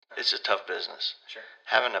it's a tough business. Sure.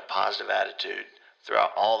 Having a positive attitude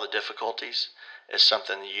throughout all the difficulties is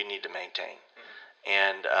something that you need to maintain.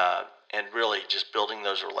 And really just building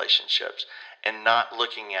those relationships and not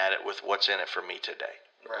looking at it with what's in it for me today.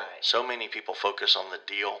 Right. So many people focus on the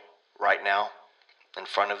deal right now in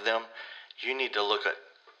front of them. You need to look at,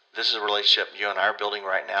 this is a relationship you and I are building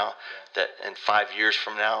right now, that in 5 years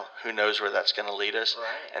from now, who knows where that's going to lead us.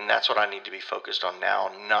 Right. And that's what I need to be focused on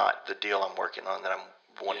now, not the deal I'm working on that I'm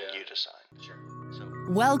wanting you to sign. Sure.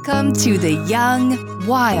 Welcome to the Young,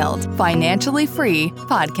 Wild, Financially Free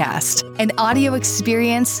podcast, an audio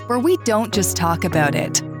experience where we don't just talk about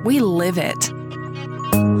it, we live it.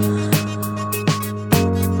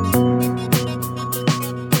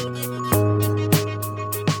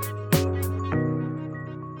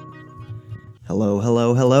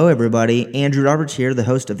 Hello, everybody. Andrew Roberts here, the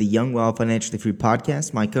host of the Young, Wild, Financially Free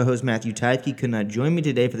podcast. My co-host Matthew Typke could not join me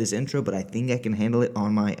today for this intro, but I think I can handle it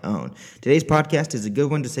on my own. Today's podcast is a good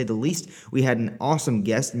one, to say the least. We had an awesome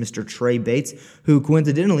guest, Mr. Trey Bates, who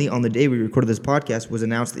coincidentally, on the day we recorded this podcast, was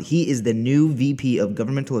announced that he is the new VP of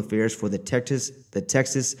Governmental Affairs for the Texas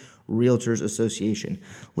Realtors Association.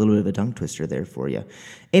 A little bit of a tongue twister there for you.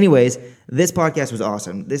 Anyways, this podcast was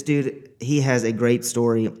awesome. This dude, he has a great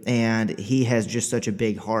story, and he has just such a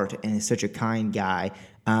big heart and is such a kind guy.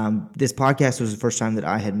 This podcast was the first time that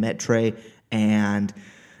I had met Trey, and,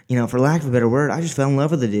 you know, for lack of a better word, I just fell in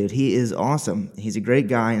love with the dude. He is awesome. He's a great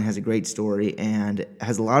guy and has a great story and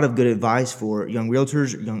has a lot of good advice for young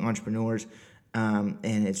realtors, young entrepreneurs, and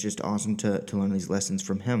it's just awesome to learn these lessons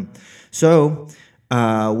from him. So,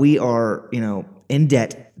 we are, in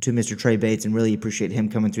debt to Mr. Trey Bates and really appreciate him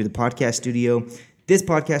coming through the podcast studio. This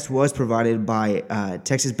podcast was provided by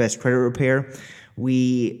Texas Best Credit Repair.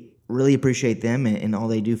 We really appreciate them and all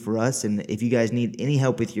they do for us. And if you guys need any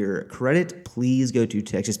help with your credit, please go to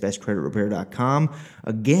texasbestcreditrepair.com.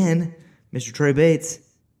 Again, Mr. Trey Bates,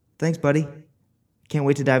 thanks, buddy. Can't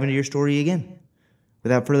wait to dive into your story again.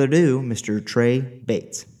 Without further ado, Mr. Trey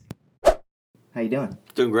Bates. How you doing?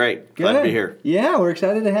 Doing great. Good. Glad to be here. Yeah, we're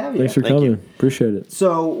excited to have you. Thanks for coming. Appreciate it.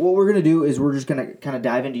 So what we're going to do is we're just going to kind of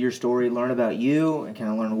dive into your story, learn about you, and kind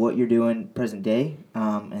of learn what you're doing present day,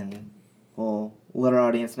 and we'll let our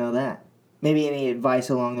audience know that. Maybe any advice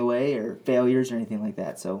along the way or failures or anything like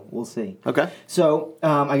that, so we'll see. Okay. So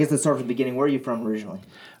I guess let's start from the beginning. Where are you from originally?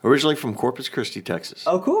 Originally from Corpus Christi, Texas.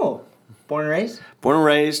 Oh, cool. Born and raised? Born and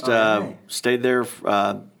raised. Right. Stayed there,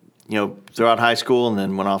 throughout high school, and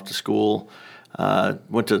then went off to school.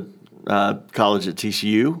 Went to college at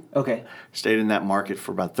TCU. Okay. Stayed in that market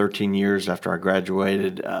for about 13 years after I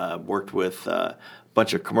graduated. Worked with a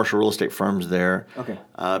bunch of commercial real estate firms there. Okay.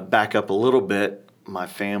 Back up a little bit, my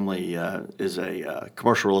family is a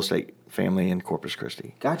commercial real estate family in Corpus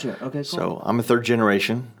Christi. Gotcha. Okay, cool. So I'm a third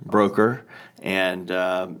generation broker and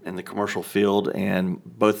in the commercial field, and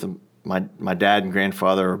both of my dad and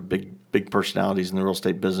grandfather are big personalities in the real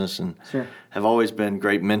estate business and Sure. have always been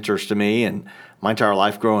great mentors to me. And my entire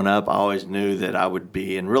life growing up, I always knew that I would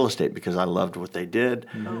be in real estate because I loved what they did.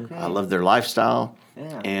 Okay. I loved their lifestyle.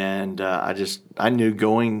 Yeah. And I knew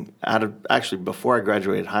going out of, actually before I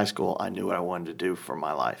graduated high school, I knew what I wanted to do for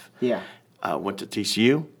my life. Yeah. I went to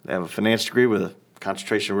TCU. They have a finance degree with a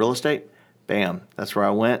concentration in real estate. Bam. That's where I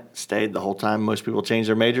went, stayed the whole time. Most people change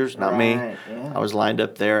their majors, not me. Right, yeah. I was lined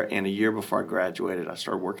up there, and a year before I graduated, I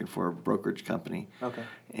started working for a brokerage company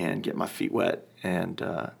and get my feet wet, and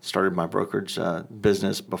started my brokerage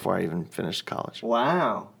business before I even finished college.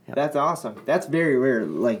 Wow. Yep. That's awesome. That's very rare.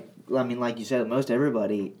 Like you said, most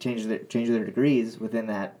everybody changes their degrees within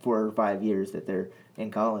that 4 or 5 years that they're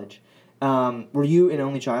in college. Were you an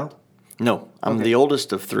only child? No, I'm Okay. the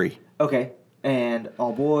oldest of three. Okay. And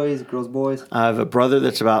all boys, girls, boys? I have a brother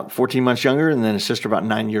that's about 14 months younger, and then a sister about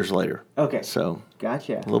 9 years later. Okay. So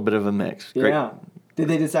Gotcha. a little bit of a mix. Great. Yeah. Did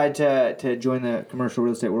they decide to join the commercial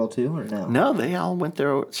real estate world too, or no? No, they all went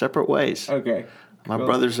their separate ways. Okay. My Cool.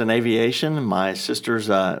 brother's in aviation. My sister's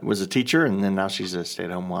was a teacher, and then now she's a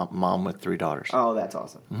stay-at-home mom with 3 daughters. Oh, that's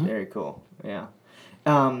awesome. Very cool. Yeah.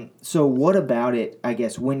 So what about it, I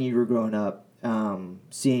guess, when you were growing up,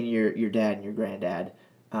 seeing your dad and your granddad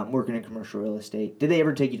working in commercial real estate? Did they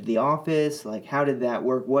ever take you to the office? Like, how did that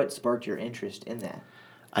work? What sparked your interest in that?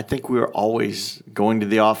 I think we were always going to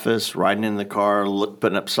the office, riding in the car,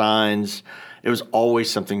 putting up signs. It was always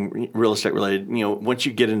something real estate related. Once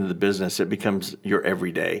you get into the business, it becomes your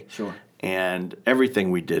everyday. Sure. And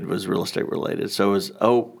everything we did was real estate related. So it was,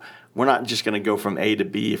 we're not just going to go from A to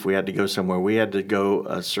B if we had to go somewhere. We had to go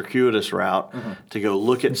a circuitous route to go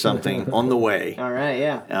look at something on the way. All right,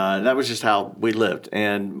 yeah. That was just how we lived.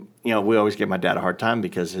 And, we always gave my dad a hard time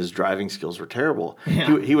because his driving skills were terrible.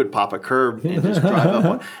 Yeah. He would pop a curb and just drive up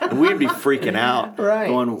one. And we'd be freaking out,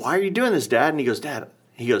 going, why are you doing this, Dad? And he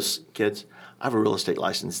goes, kids, I have a real estate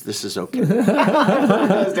license. This is okay.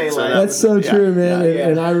 That's so true, man.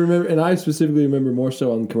 And I remember, and I specifically remember more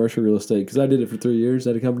so on commercial real estate because I did it for 3 years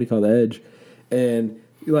at a company called Edge, and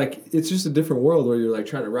it's just a different world where you're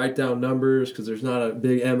trying to write down numbers because there's not a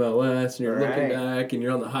big MLS, and you're looking back and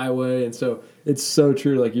you're on the highway, and so it's so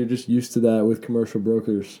true. You're just used to that with commercial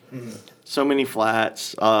brokers. Mm-hmm. So many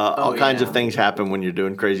flats, all kinds of things happen when you're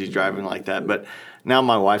doing crazy driving like that, but. Now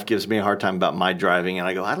my wife gives me a hard time about my driving, and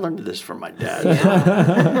I go, I learned this from my dad.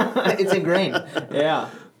 It's ingrained.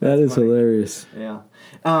 Yeah. That is hilarious. Yeah.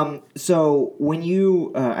 So when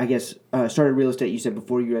you, started real estate, you said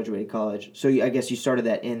before you graduated college. So I guess you started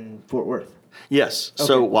that in Fort Worth. Yes. Okay.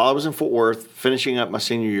 So while I was in Fort Worth, finishing up my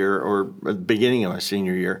senior year or beginning of my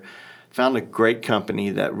senior year, found a great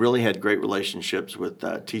company that really had great relationships with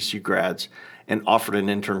TCU grads and offered an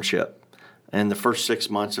internship. And the first 6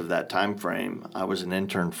 months of that time frame, I was an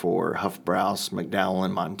intern for Huff Browse, McDowell,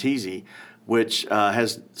 and Montesi, which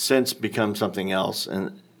has since become something else,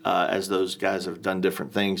 and as those guys have done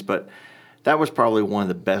different things. But that was probably one of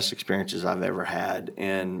the best experiences I've ever had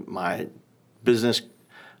in my business,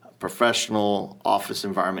 professional, office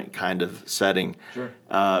environment kind of setting. Sure.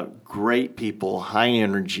 Great people, high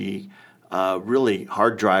energy, really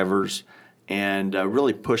hard drivers, and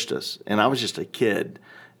really pushed us. And I was just a kid.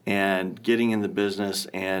 And getting in the business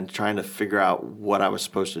and trying to figure out what I was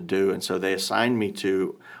supposed to do. And so they assigned me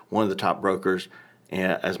to one of the top brokers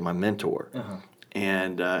as my mentor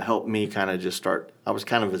and helped me kind of just start. I was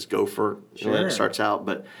kind of his gopher when it starts out,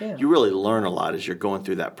 but you really learn a lot as you're going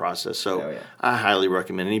through that process. So I highly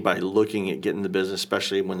recommend anybody looking at getting in the business,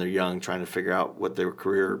 especially when they're young, trying to figure out what their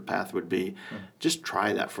career path would be. Just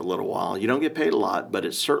try that for a little while. You don't get paid a lot, but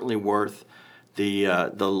it's certainly worth the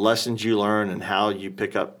lessons you learn and how you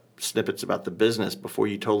pick up snippets about the business before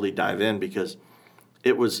you totally dive in, because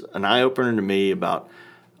it was an eye-opener to me about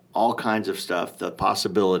all kinds of stuff, the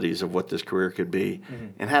possibilities of what this career could be,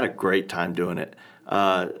 and had a great time doing it.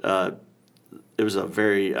 It was a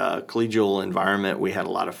very collegial environment. We had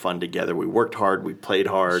a lot of fun together. We worked hard. We played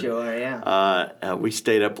hard. Sure, yeah. We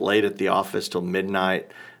stayed up late at the office till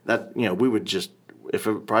midnight. We would just, if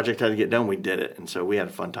a project had to get done, we did it. And so we had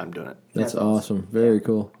a fun time doing it. That's awesome. Very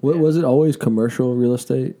cool. Was it always commercial real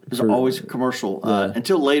estate? It was always commercial.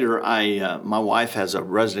 Until later, my wife has a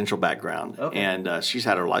residential background, and she's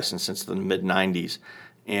had her license since the mid-'90s.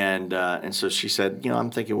 And so she said, I'm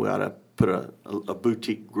thinking we ought to put a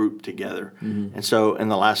boutique group together. And so in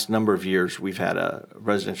the last number of years, we've had a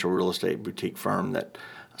residential real estate boutique firm that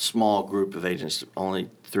a small group of agents, only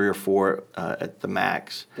 3 or 4 at the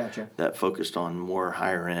max, that focused on more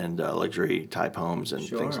higher-end luxury type homes and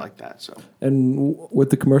things like that. So, and with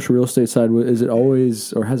the commercial real estate side, is it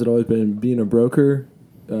always, or has it always been being a broker,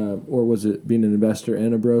 or was it being an investor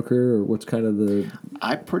and a broker, or what's kind of the?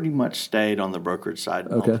 I pretty much stayed on the brokerage side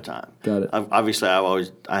all the time. Got it. Obviously,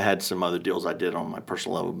 I had some other deals I did on my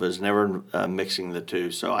personal level, but it's never mixing the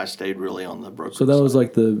two. So I stayed really on the brokerage. So that side. Was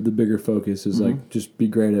like the bigger focus is like just be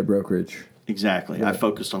great at brokerage. Exactly. Yeah. I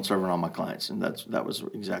focused on serving all my clients, and that was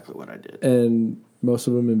exactly what I did. And most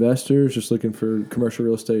of them investors, just looking for commercial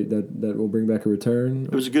real estate that will bring back a return?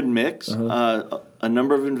 It was a good mix. A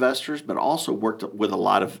number of investors, but also worked with a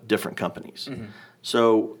lot of different companies.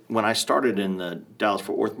 So when I started in the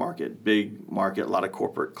Dallas-Fort Worth market, big market, a lot of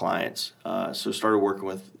corporate clients, so started working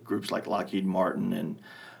with groups like Lockheed Martin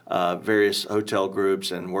and various hotel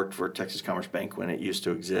groups, and worked for Texas Commerce Bank when it used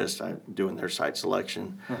to exist, doing their site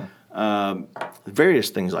selection,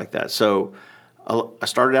 various things like that. So I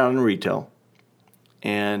started out in retail,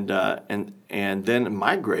 and then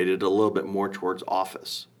migrated a little bit more towards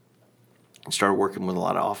office. And started working with a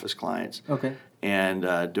lot of office clients.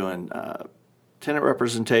 And doing tenant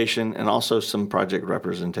representation and also some project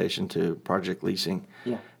representation to project leasing.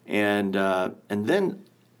 And then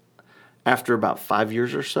after about 5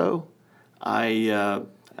 years or so, I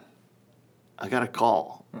got a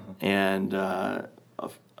call, and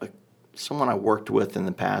someone I worked with in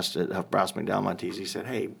the past at Huff Browse, McDowell, Montesi said,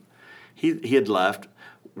 "Hey," he had left,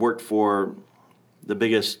 worked for the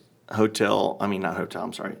biggest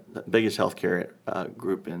the biggest healthcare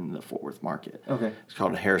group in the Fort Worth market. It's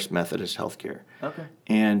called Harris Methodist Healthcare.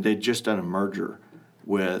 And they'd just done a merger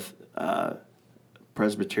with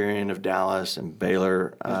Presbyterian of Dallas and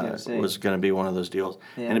Baylor was going to be one of those deals,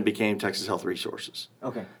 and it became Texas Health Resources.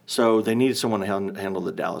 Okay. So they needed someone to handle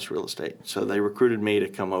the Dallas real estate. So they recruited me to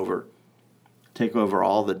come over, take over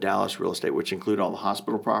all the Dallas real estate, which include all the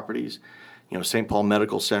hospital properties, St. Paul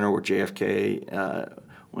Medical Center where JFK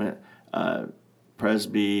went,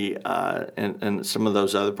 Presby, and some of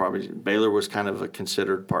those other properties. Baylor was kind of a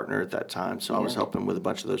considered partner at that time, so I was helping with a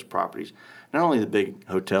bunch of those properties. Not only the big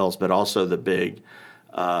hotels, but also the big,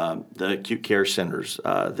 the acute care centers,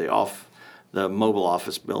 the mobile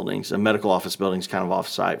office buildings, the medical office buildings kind of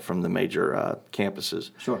off-site from the major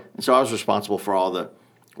campuses. Sure. And so I was responsible for all the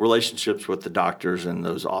relationships with the doctors in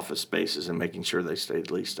those office spaces and making sure they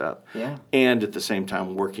stayed leased up. Yeah. And at the same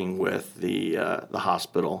time working with the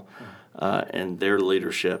hospital and their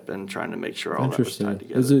leadership and trying to make sure all that was tied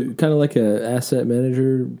together. Is it kind of like an asset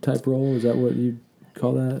manager type role? Is that what you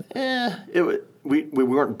call that? We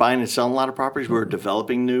weren't buying and selling a lot of properties. We were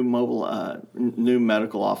developing new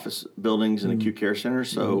medical office buildings and acute care centers.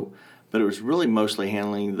 So, but it was really mostly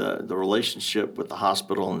handling the relationship with the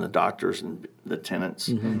hospital and the doctors and the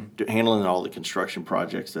tenants, handling all the construction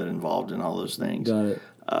projects that involved in all those things. Got it.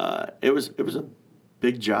 It was a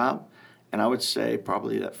big job, and I would say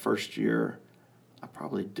probably that first year, I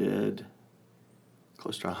probably did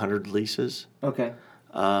close to 100 leases. Okay.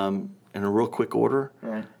 In a real quick order.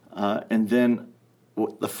 Right. And then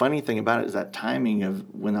the funny thing about it is that timing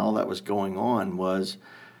of when all that was going on was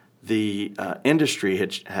the industry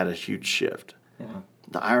had a huge shift. Yeah.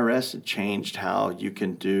 The IRS had changed how you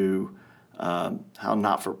can do, how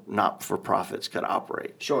not-for-profits could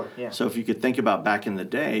operate. Sure, yeah. So if you could think about back in the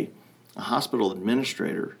day, a hospital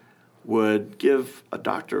administrator would give a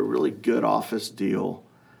doctor a really good office deal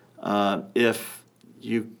if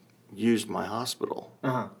you used my hospital.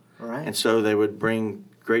 Uh-huh. Right. And so they would bring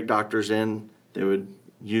great doctors in. They would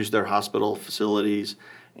use their hospital facilities,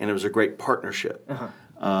 and it was a great partnership.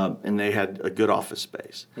 Uh-huh. And they had a good office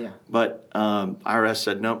space. Yeah. But IRS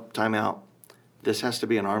said, nope, time out. This has to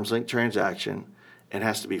be an arm's length transaction. It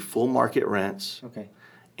has to be full market rents. Okay.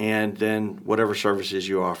 And then whatever services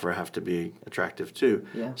you offer have to be attractive too.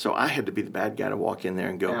 Yeah. So I had to be the bad guy to walk in there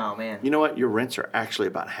and go, oh, man. You know what? Your rents are actually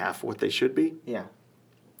about half what they should be. Yeah.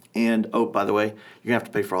 And, oh, by the way, you're going to have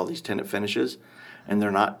to pay for all these tenant finishes. And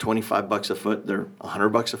they're not $25 a foot. They're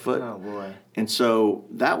 $100 a foot. Oh, boy. And so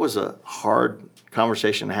that was a hard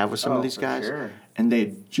conversation to have with some of these guys. Sure. And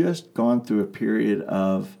they'd just gone through a period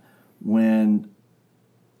of when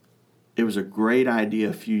it was a great idea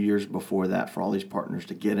a few years before that for all these partners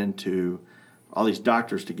to get into, all these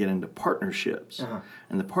doctors to get into partnerships. Uh-huh.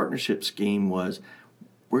 And the partnership scheme was,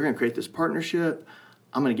 we're going to create this partnership.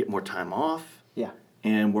 I'm going to get more time off. Yeah.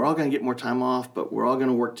 And we're all going to get more time off, but we're all going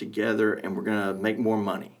to work together and we're going to make more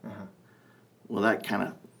money. Uh-huh. Well, that kind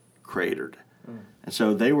of cratered. And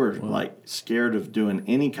so they were like scared of doing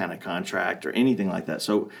any kind of contract or anything like that.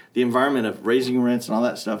 So the environment of raising rents and all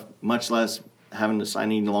that stuff, much less having to sign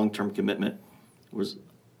any long-term commitment, was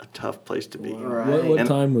a tough place to be. Right. What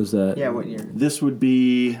time was that? Yeah, what year? This would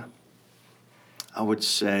be, I would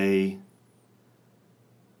say,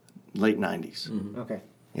 late 90s. Mm-hmm. Okay.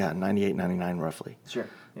 Yeah, 98, 99 roughly. Sure.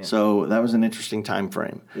 Yeah. So that was an interesting time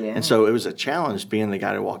frame. Yeah. And so it was a challenge being the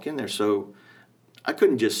guy to walk in there. So I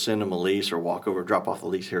couldn't just send them a lease or walk over, drop off the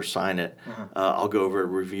lease here, sign it. Uh-huh. I'll go over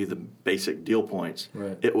and review the basic deal points.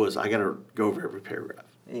 Right. It was, I got to go over every paragraph.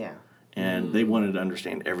 Yeah. And they wanted to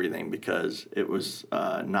understand everything because it was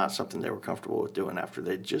not something they were comfortable with doing after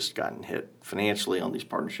they'd just gotten hit financially on these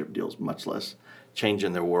partnership deals, much less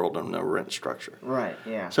changing their world on their rent structure. Right,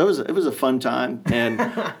 yeah. So it was a fun time, and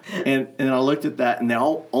and I looked at that, and they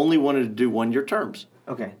all only wanted to do 1-year terms.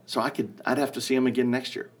 Okay. So I'd have to see them again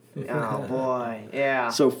next year. Oh, boy. Yeah.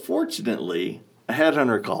 So fortunately, a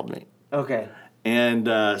headhunter called me Okay. and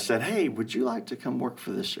said, "Hey, would you like to come work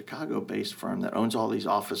for this Chicago-based firm that owns all these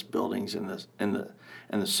office buildings in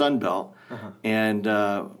the Sun Belt, and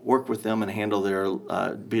work with them and handle their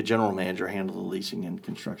be a general manager, handle the leasing and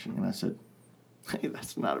construction?" And I said, "Hey,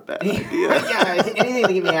 that's not a bad idea." Yeah, anything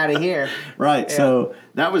to get me out of here. Right. Yeah. So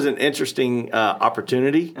that was an interesting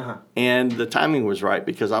opportunity, Uh-huh. and the timing was right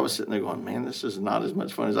because I was sitting there going, "Man, this is not as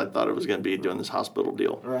much fun as I thought it was going to be doing this hospital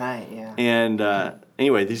deal." Right, yeah. And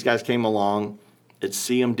anyway, these guys came along. It's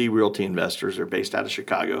CMD Realty Investors. They're based out of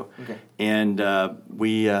Chicago. Okay. And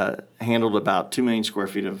we handled about 2 million square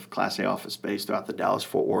feet of Class A office space throughout the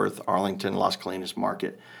Dallas-Fort Worth, Arlington, Las Colinas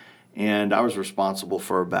market. And I was responsible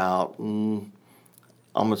for about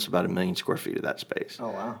almost about 1 million square feet of that space. Oh,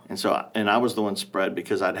 wow. And so, I was the one spread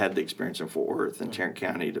because I'd had the experience in Fort Worth and Tarrant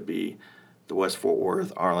County to be the West Fort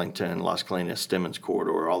Worth, Arlington, Las Colinas, Stemmons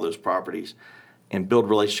corridor, all those properties. and build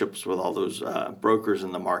relationships with all those brokers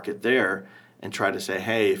in the market there, and try to say,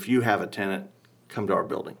 hey, if you have a tenant, come to our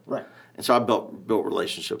building. Right. And so I built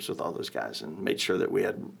relationships with all those guys and made sure that we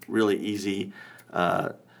had really easy,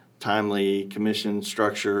 timely commission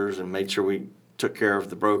structures, and made sure we took care of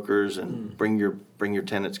the brokers and bring your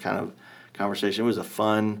tenants kind of conversation. It was a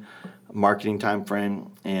fun marketing time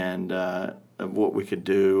frame and of what we could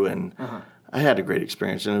do, and I had a great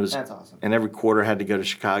experience. And That's awesome. And every quarter I had to go to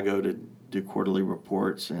Chicago to do quarterly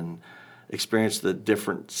reports and experience the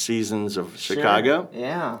different seasons of Chicago.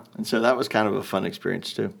 Yeah. And so that was kind of a fun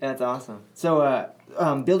experience too. That's awesome. So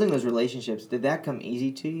building those relationships, did that come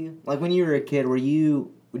easy to you? Like when you were a kid, do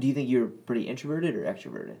you think you were pretty introverted or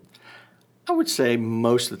extroverted? I would say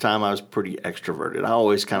most of the time I was pretty extroverted. I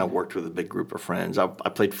always kind of worked with a big group of friends. I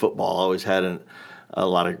played football. I always had a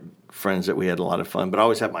lot of friends that we had a lot of fun, but I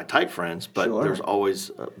always had my tight friends, but there's always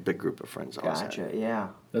a big group of friends. Gotcha, yeah.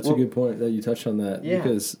 That's a good point that you touched on that,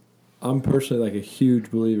 because I'm personally like a huge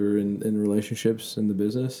believer in relationships in the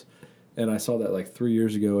business, and I saw that like 3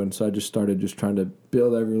 years ago, and so I just started trying to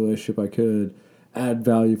build every relationship I could, add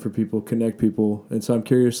value for people, connect people. And so I'm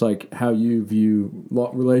curious like how you view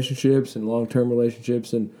relationships and long-term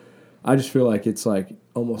relationships, and I just feel like it's like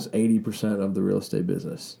almost 80% of the real estate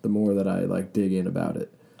business the more that I like dig in about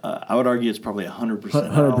it. I would argue it's probably 100%.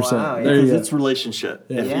 100%. Wow, yeah. Because it's relationship.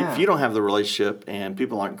 Yeah. If you don't have the relationship and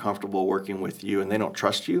people aren't comfortable working with you and they don't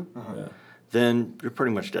trust you, then you're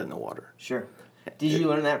pretty much dead in the water. Sure. Did you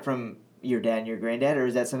learn that from your dad and your granddad, or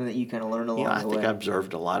is that something that you kind of learned along the way? I think I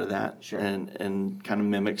observed a lot of that, Sure. and kind of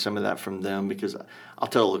mimicked some of that from them, because I'll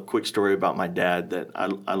tell a quick story about my dad that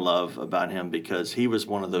I love about him, because he was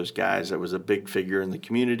one of those guys that was a big figure in the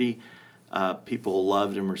community. People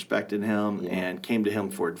loved and respected him and came to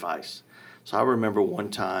him for advice. So I remember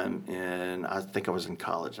one time, and I think I was in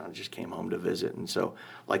college, and I just came home to visit. And so,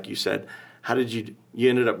 like you said, how did you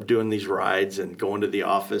ended up doing these rides and going to the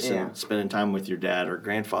office and spending time with your dad or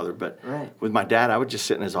grandfather? But with my dad, I would just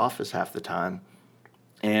sit in his office half the time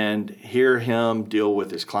and hear him deal with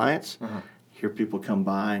his clients, hear people come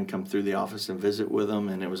by and come through the office and visit with him.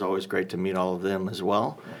 And it was always great to meet all of them as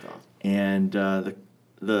well. That's awesome. And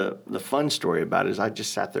the fun story about it is I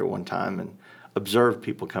just sat there one time and observed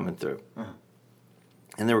people coming through.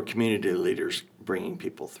 And there were community leaders bringing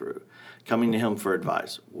people through, coming to him for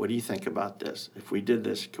advice. What do you think about this? If we did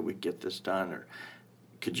this, could we get this done? Or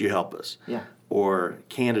could you help us? Yeah. Or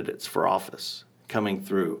candidates for office coming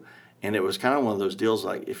through. And it was kind of one of those deals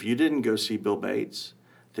like, if you didn't go see Bill Bates,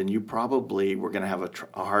 then you probably were going to have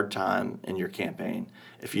a hard time in your campaign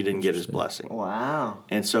if you didn't get his blessing. Wow.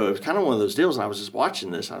 And so it was kind of one of those deals, and I was just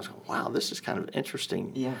watching this, and I was going, wow, this is kind of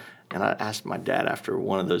interesting. Yeah. And I asked my dad after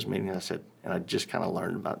one of those meetings, I said, and I just kind of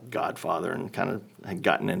learned about Godfather and kind of had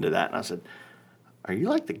gotten into that, and I said, are you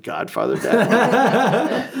like the Godfather,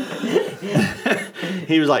 Dad?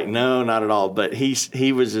 He was like, no, not at all. But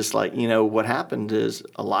he was just like, what happened is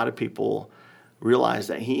a lot of people realized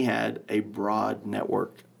that he had a broad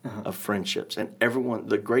network of friendships. And everyone,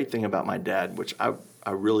 the great thing about my dad, which I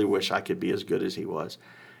really wish I could be as good as he was,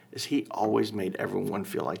 is he always made everyone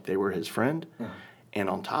feel like they were his friend. And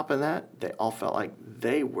on top of that, they all felt like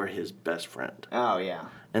they were his best friend. Oh, yeah.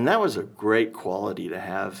 And that was a great quality to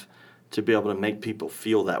have, to be able to make people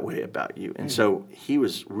feel that way about you. And so he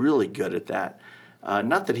was really good at that.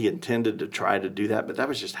 Not that he intended to try to do that, but that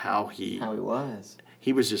was just how he was.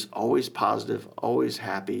 He was just always positive, always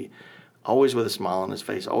happy, always with a smile on his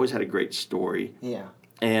face, always had a great story. Yeah.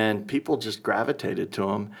 And people just gravitated to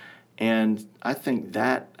him. And I think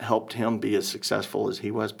that helped him be as successful as he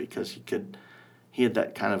was, because he had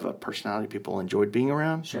that kind of a personality people enjoyed being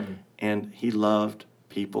around. Sure. And he loved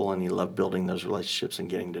people, and he loved building those relationships and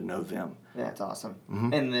getting to know them. That's awesome.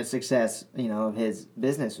 And the success, of his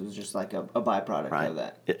business was just like a byproduct of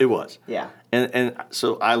that. It was. Yeah. And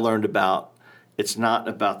so I learned about, it's not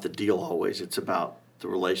about the deal always. It's about the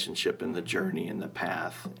relationship and the journey and the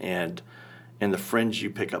path and the friends you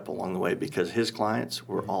pick up along the way, because his clients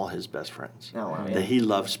were all his best friends that he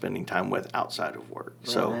loved spending time with outside of work.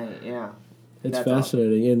 It's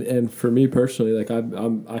fascinating, and for me personally, like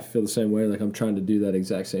I feel the same way. Like I'm trying to do that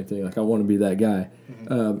exact same thing. Like I want to be that guy,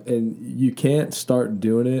 and you can't start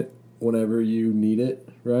doing it whenever you need it,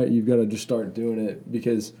 right? You've got to just start doing it,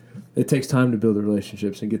 because it takes time to build the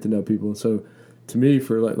relationships and get to know people. And so, to me,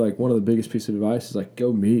 for like one of the biggest pieces of advice is like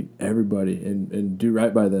go meet everybody and do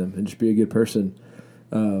right by them and just be a good person.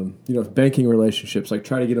 Banking relationships, like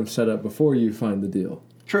try to get them set up before you find the deal.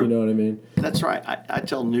 True. You know what I mean? That's right. I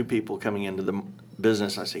tell new people coming into the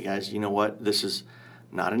business, I say, guys, you know what? This is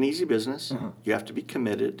not an easy business. You have to be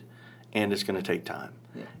committed, and it's going to take time.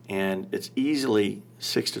 Yeah. And it's easily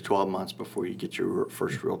 6 to 12 months before you get your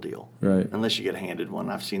first real deal. Right. Unless you get handed one.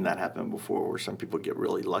 I've seen that happen before where some people get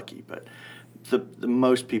really lucky. But the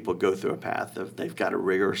most people go through a path of they've got to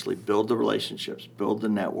rigorously build the relationships, build the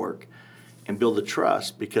network, and build the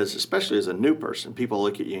trust, because especially as a new person, people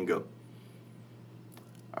look at you and go,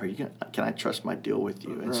 can I trust my deal with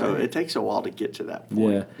you? And so it takes a while to get to that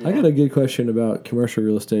point. Yeah. I got a good question about commercial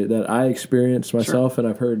real estate that I experienced myself, and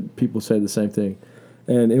I've heard people say the same thing.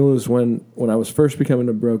 And it was when I was first becoming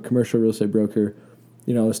a commercial real estate broker,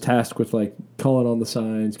 I was tasked with like calling on the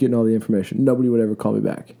signs, getting all the information. Nobody would ever call me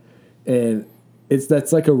back. And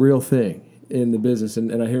that's like a real thing in the business.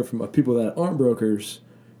 And I hear from people that aren't brokers,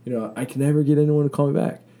 I can never get anyone to call me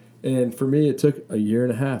back. And for me, it took a year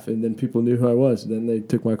and a half, and then people knew who I was. And then they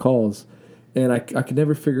took my calls. And I could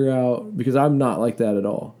never figure out, because I'm not like that at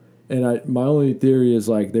all. And my only theory is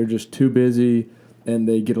like they're just too busy, and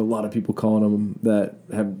they get a lot of people calling them that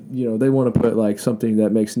have, they want to put like something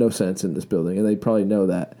that makes no sense in this building, and they probably know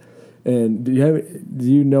that. And do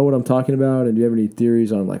you know what I'm talking about? And do you have any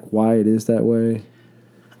theories on like why it is that way?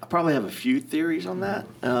 I probably have a few theories on that.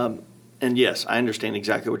 And yes, I understand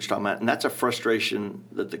exactly what you're talking about. And that's a frustration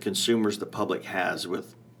that the consumers, the public has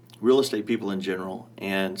with real estate people in general,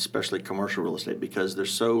 and especially commercial real estate, because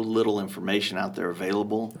there's so little information out there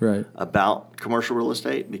available about commercial real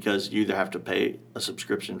estate, because you either have to pay a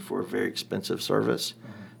subscription for a very expensive service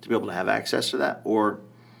to be able to have access to that, or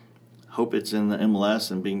hope it's in the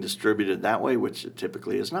MLS and being distributed that way, which it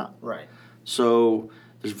typically is not. Right. So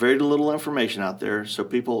there's very little information out there, so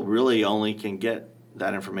people really only can get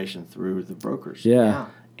that information through the brokers. Yeah.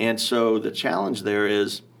 And so the challenge there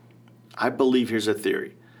is, I believe, here's a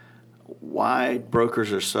theory, why brokers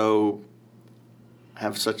have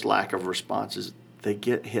such lack of responses. They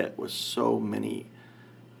get hit with so many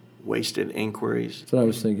wasted inquiries. That's what I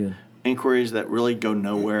was thinking. Inquiries that really go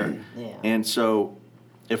nowhere. Yeah. And so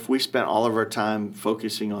if we spent all of our time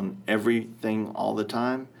focusing on everything all the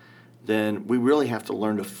time, then we really have to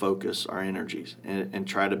learn to focus our energies and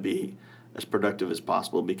try to be as productive as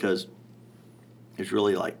possible, because there's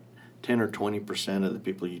really like 10 or 20% of the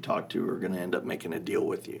people you talk to are going to end up making a deal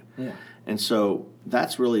with you. Yeah. And so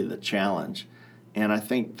that's really the challenge. And I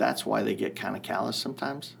think that's why they get kind of callous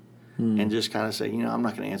sometimes and just kind of say, I'm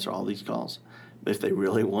not going to answer all these calls. But if they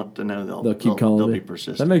really want to know, they'll keep calling. They'll be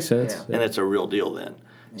persistent. That makes sense. Yeah. And it's a real deal then.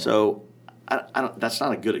 Yeah. So that's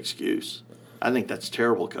not a good excuse. I think that's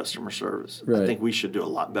terrible customer service. Right. I think we should do a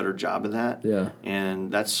lot better job of that. Yeah.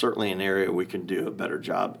 And that's certainly an area we can do a better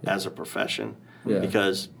job as a profession. Yeah.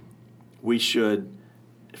 Because we should,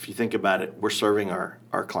 if you think about it, we're serving our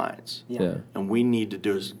clients. Yeah. And we need to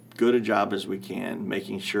do as good a job as we can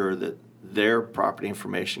making sure that their property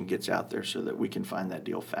information gets out there so that we can find that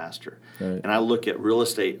deal faster. Right. And I look at real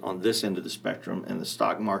estate on this end of the spectrum and the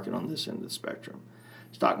stock market on this end of the spectrum.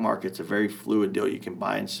 Stock market's a very fluid deal. You can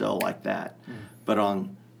buy and sell like that. But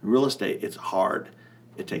on real estate, it's hard.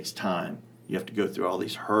 It takes time. You have to go through all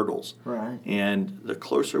these hurdles. Right. And the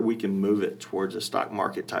closer we can move it towards a stock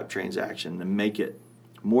market type transaction and make it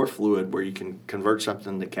more fluid, where you can convert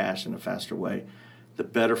something to cash in a faster way, the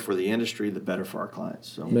better for the industry, the better for our clients.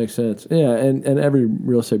 So makes sense. Yeah, and every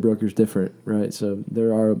real estate broker is different, right? So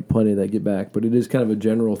there are plenty that get back, but it is kind of a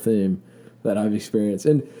general theme that I've experienced.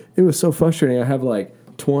 And it was so frustrating. I have like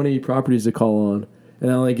 20 properties to call on,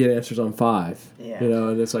 and I only get answers on 5. Yeah.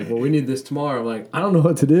 And it's like, well, we need this tomorrow. I'm like, I don't know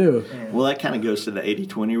what to do. Yeah. Well, that kind of goes to the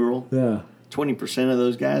 80-20 rule. Yeah. 20% of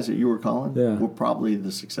those guys that you were calling were probably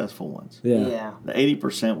the successful ones. Yeah. The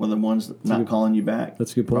 80% were the ones not calling you back.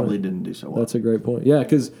 That's a good point. Probably didn't do so well. That's a great point. Yeah,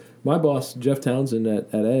 because my boss, Jeff Townsend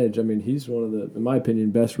at Edge, I mean, he's one of the, in my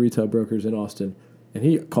opinion, best retail brokers in Austin, and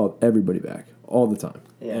he called everybody back all the time.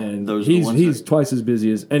 Yeah. And Those are the ones he's that- twice as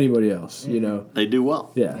busy as anybody else, They do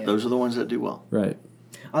well. Yeah. Those are the ones that do well. Right.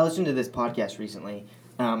 I listened to this podcast recently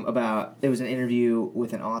about, it was an interview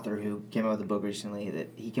with an author who came out with a book recently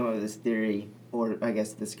that he came up with this theory, or I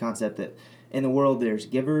guess this concept, that in the world there's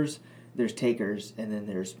givers, there's takers, and then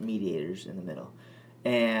there's mediators in the middle.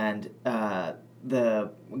 And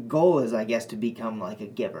the goal is, I guess, to become like a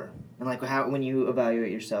giver. And like when you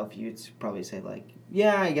evaluate yourself, you'd probably say like,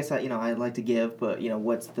 yeah, I guess I'd like to give, but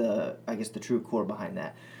what's the true core behind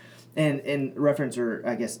that? And in reference, or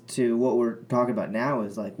I guess, to what we're talking about now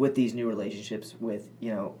is like with these new relationships with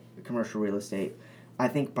commercial real estate, I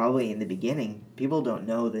think probably in the beginning people don't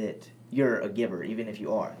know that you're a giver, even if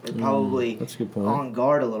you are. They're probably that's a good point. on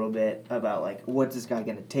guard a little bit about like, what's this guy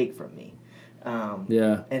going to take from me?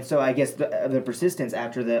 And so I guess the persistence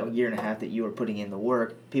after the year and a half that you were putting in the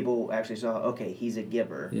work, people actually saw, okay, he's a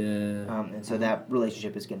giver. Yeah. And so that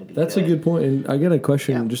relationship is going to be That's a good point. And I got a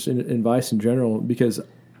question just in advice in general, because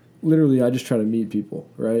literally I just try to meet people,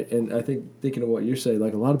 right? And I think thinking of what you're saying,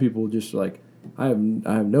 like a lot of people just like, I have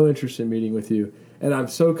no interest in meeting with you. And I'm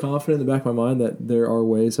so confident in the back of my mind that there are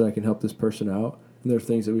ways that I can help this person out, and there are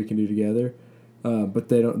things that we can do together. But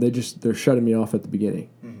they're shutting me off at the beginning,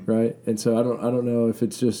 right? And so I don't know if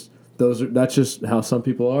it's just that's just how some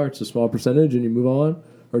people are. It's a small percentage, and you move on,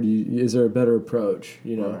 or is there a better approach?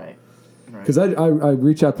 Right. Because I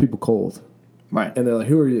reach out to people cold, right? And they're like,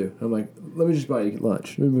 "Who are you?" I'm like, "Let me just buy you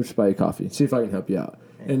lunch. Let me just buy you coffee. See if I can help you out."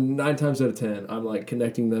 Yeah. And 9 times out of 10, I'm like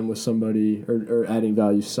connecting them with somebody or adding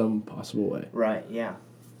value some possible way. Right. Yeah.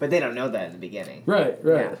 But they don't know that in the beginning. Right.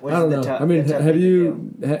 Yeah, I don't know. I mean, have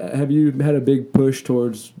you had a big push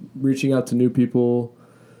towards reaching out to new people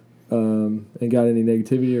and got any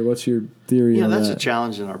negativity, or what's your theory on that? Yeah, that's a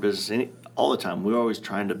challenge in our business. All the time, we're always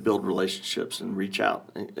trying to build relationships and reach out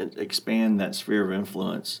and expand that sphere of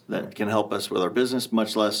influence that can help us with our business,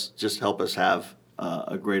 much less just help us have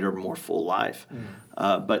a greater, more full life.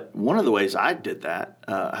 But one of the ways I did that,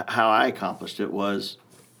 how I accomplished it, was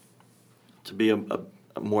to be a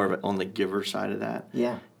more of on the giver side of that.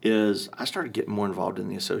 Yeah, is I started getting more involved in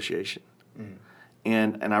the association,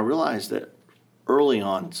 and I realized that early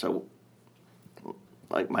on. So,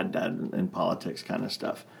 like my dad in politics kind of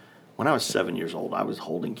stuff. When I was 7 years old, I was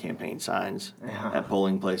holding campaign signs at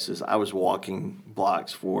polling places. I was walking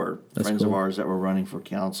blocks for friends of ours that were running for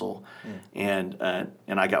council, and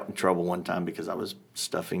I got in trouble one time because I was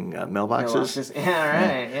stuffing mailboxes.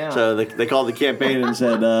 Yeah, right. Yeah. So they called the campaign and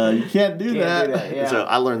said, "You can't do that." Yeah. So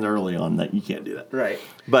I learned early on that you can't do that. Right.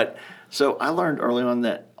 But so I learned early on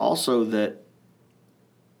that also that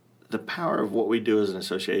the power of what we do as an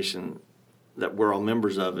association that we're all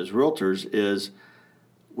members of as realtors is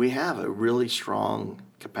we have a really strong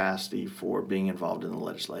capacity for being involved in the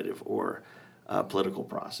legislative or political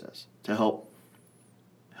process to help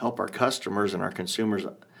our customers and our consumers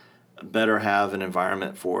better have an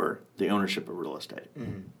environment for the ownership of real estate,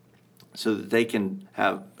 so that they can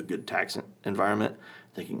have a good tax environment,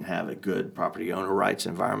 they can have a good property owner rights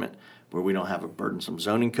environment where we don't have a burdensome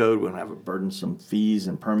zoning code, we don't have a burdensome fees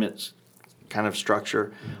and permits kind of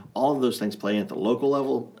structure. All of those things play at the local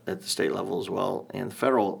level, at the state level as well, and the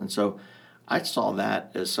federal. And so I saw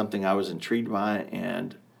that as something I was intrigued by,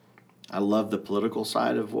 and I love the political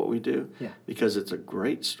side of what we do because it's a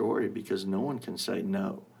great story because no one can say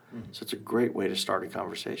no. So it's a great way to start a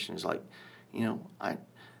conversation. It's like,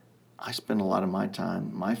 I spend a lot of my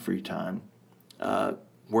time, my free time,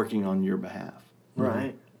 working on your behalf.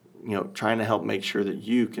 Right. Trying to help make sure that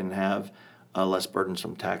you can have a less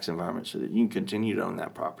burdensome tax environment so that you can continue to own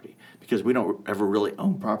that property. Because we don't ever really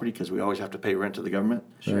own property because we always have to pay rent to the government.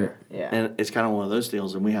 Sure, right. Yeah. And it's kind of one of those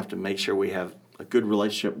deals, and we have to make sure we have a good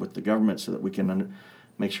relationship with the government so that we can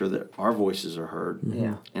make sure that our voices are heard.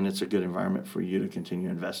 Yeah. And it's a good environment for you to continue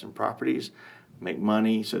to invest in properties, make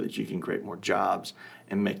money so that you can create more jobs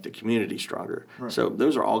and make the community stronger. Right. So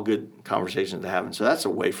those are all good conversations to have. And so that's a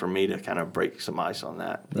way for me to kind of break some ice on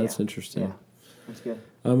that. That's interesting. Yeah. That's good.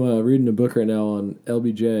 I'm reading a book right now on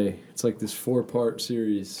LBJ. It's like this 4-part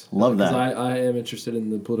series. Love that. I am interested in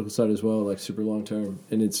the political side as well, like super long term,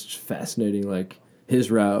 and it's fascinating, like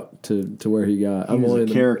his route to where he got. He was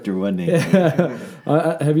a character, wasn't he?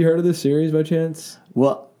 Have you heard of this series by chance?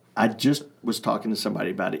 Well, I just was talking to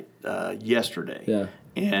somebody about it yesterday. Yeah.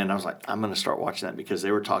 And I was like, I'm going to start watching that because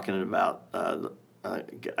they were talking about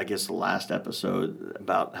I guess the last episode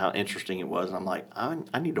about how interesting it was, and I'm like,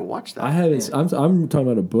 I need to watch that. I haven't. I'm talking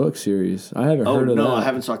about a book series. I haven't heard of that. No, I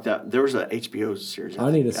haven't saw that. There was an HBO series.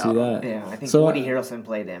 I need to see that. Yeah, I think Woody Harrelson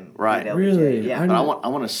played him. Right. Really? Yeah. But I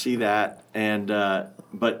want to see that, and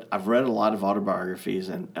but I've read a lot of autobiographies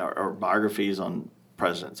or biographies on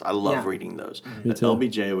presidents. I love reading those. But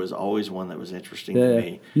LBJ was always one that was interesting to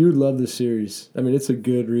me. You would love this series. I mean, it's a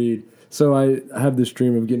good read. So I have this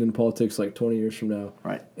dream of getting into politics like 20 years from now.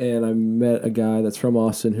 Right. And I met a guy that's from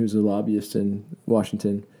Austin who's a lobbyist in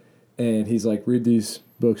Washington. And he's like, read these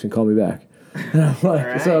books and call me back. And I'm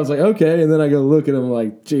like, So I was like, okay. And then I go look at them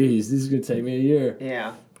like, geez, this is going to take me a year.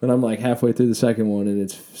 Yeah. And I'm like halfway through the second one, and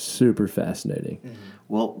it's super fascinating. Mm-hmm.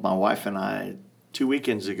 Well, my wife and I, 2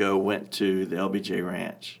 weekends ago, went to the LBJ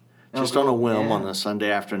Ranch. Just on a whim on a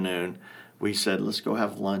Sunday afternoon. We said, let's go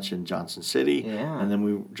have lunch in Johnson City. Yeah. And then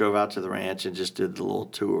we drove out to the ranch and just did the little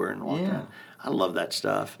tour and walked around. I love that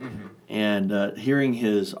stuff. And hearing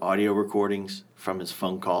his audio recordings from his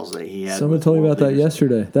phone calls that he had. Someone told me about that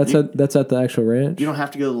yesterday. That's at the actual ranch? You don't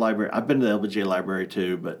have to go to the library. I've been to the LBJ library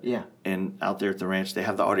too, but Yeah. And out there at the ranch, they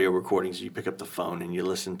have the audio recordings. You pick up the phone and you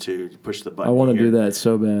listen to, you push the button. I want to do that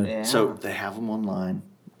so bad. Yeah. So they have them online.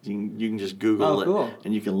 You can just Google it, cool.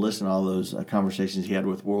 and you can listen to all those conversations he had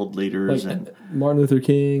with world leaders Like and Martin Luther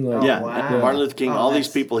King. Like, wow. Martin Luther King, Oh, all these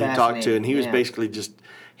that's people he talked to, and he was fascinating. basically just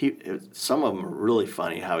some of them are really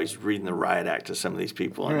funny. How he's reading the riot act to some of these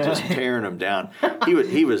people and just tearing them down.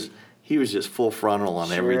 He was just full frontal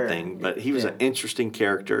on everything, but he was an interesting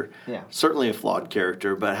character. Yeah. Certainly a flawed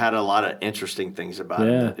character, but had a lot of interesting things about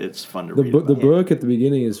him. That it's fun to The read. the book at the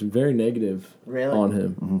beginning is very negative Really? on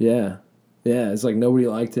him. Yeah. Yeah, it's like nobody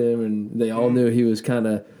liked him, and they all knew he was kind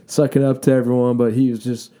of sucking up to everyone, but he was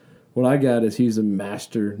just, what I got is he's a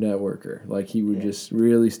master networker. Like, he would just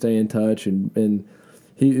really stay in touch, and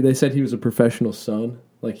they said he was a professional son.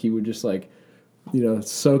 Like, he would just, like,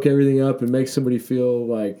 soak everything up and make somebody feel,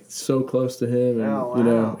 like, so close to him, and,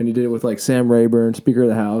 and he did it with, like, Sam Rayburn, Speaker of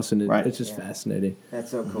the House, and it's just fascinating. That's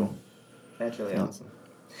so cool. That's really awesome.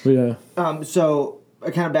 But, yeah. So,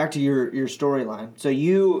 kind of back to your storyline. So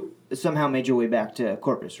you somehow made your way back to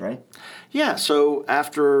Corpus, right? Yeah, so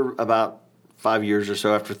after about 5 years or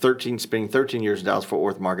so, after spending 13 years in Dallas-Fort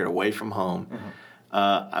Worth market away from home,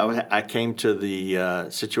 I came to the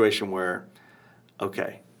situation where,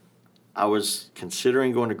 okay, I was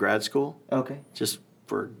considering going to grad school. Okay. Just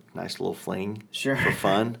for a nice little fling. Sure. For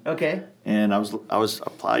fun. Okay. And I was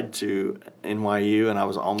applied to NYU, and I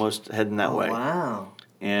was almost heading that way. Wow.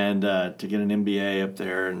 And to get an MBA up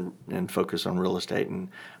there and focus on real estate. And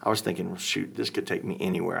I was thinking, well, shoot, this could take me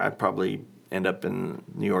anywhere. I'd probably end up in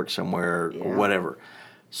New York somewhere or whatever.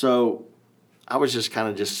 So I was just kind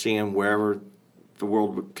of just seeing wherever the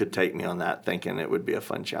world could take me on that, thinking it would be a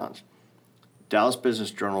fun challenge. Dallas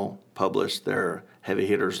Business Journal published their heavy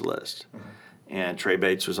hitters list, and Trey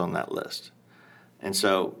Bates was on that list. And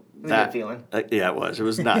so Good feeling. Yeah, it was. It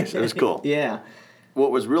was nice. It was cool. Yeah.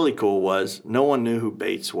 What was really cool was no one knew who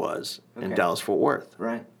Bates was in Dallas-Fort Worth.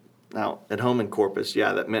 Right. Now, at home in Corpus,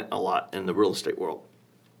 that meant a lot in the real estate world.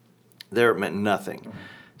 There, it meant nothing.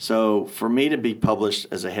 So for me to be published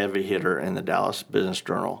as a heavy hitter in the Dallas Business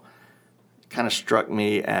Journal kind of struck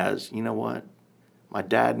me as, you know what? My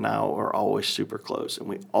dad and I are always super close, and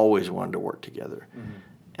we always wanted to work together.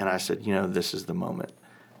 And I said, this is the moment.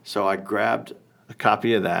 So I grabbed a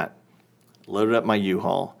copy of that, loaded up my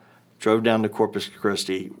U-Haul, drove down to Corpus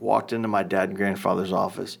Christi, walked into my dad and grandfather's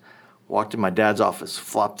office, walked in my dad's office,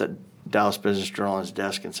 flopped that Dallas Business Journal on his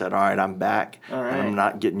desk and said, all right, I'm back, and I'm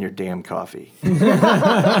not getting your damn coffee.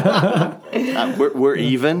 We're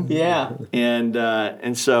even. Yeah.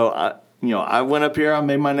 And so, I went up here, I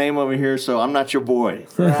made my name over here, so I'm not your boy.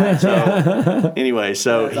 Right. So anyway,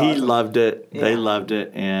 so That's he awesome. loved it. Yeah. They loved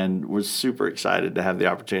it, and was super excited to have the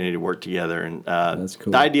opportunity to work together. And That's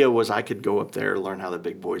cool. The idea was I could go up there, learn how the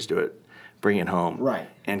big boys do it, bring it home, Right.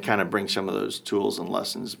 and kind of bring some of those tools and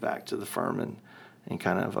lessons back to the firm and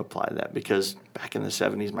kind of apply that. Because back in the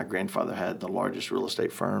 70s, my grandfather had the largest real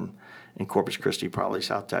estate firm in Corpus Christi, probably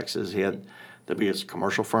South Texas. He had the biggest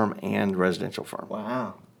commercial firm and residential firm.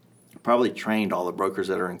 Wow. Probably trained all the brokers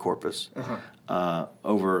that are in Corpus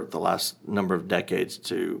over the last number of decades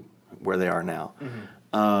to where they are now.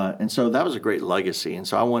 And so that was a great legacy. And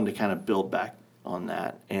so I wanted to kind of build back on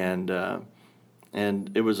that. And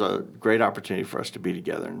it was a great opportunity for us to be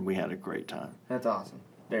together, and we had a great time. That's awesome.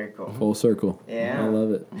 Very cool. Full circle. Yeah. I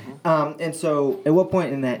love it. And so, at what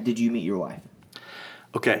point in that did you meet your wife?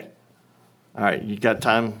 Okay. All right. You got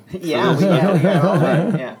time? for Yeah. this? We got all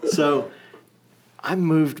right. Yeah. So I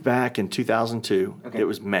moved back in 2002. Okay. It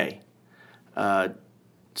was May.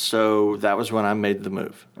 So that was when I made the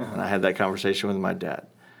move. And I had that conversation with my dad.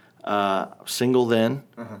 Single then.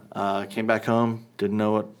 Came back home. Didn't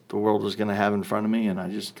know what the world was going to have in front of me. And I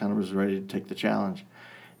just kind of was ready to take the challenge.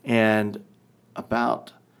 And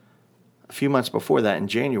about a few months before that, in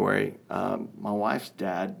January, my wife's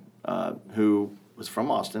dad, who was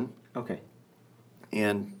from Austin, Okay.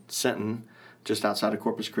 and Sinton, just outside of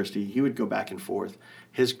Corpus Christi, he would go back and forth.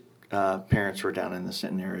 His parents were down in the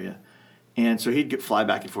Sinton area, and so he'd fly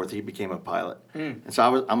back and forth. He became a pilot, and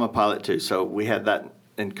so I'm a pilot too. So we had that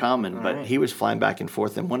in common. All but right. he was flying back and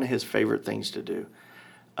forth, and one of his favorite things to do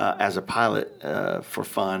as a pilot for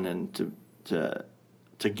fun and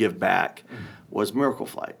to give back was miracle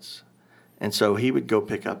flights. And so he would go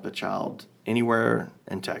pick up a child anywhere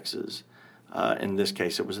in Texas. In this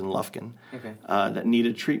case, it was in Lufkin, Okay. that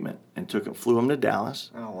needed treatment, and flew them to Dallas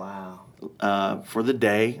Oh wow. for the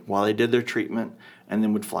day while they did their treatment, and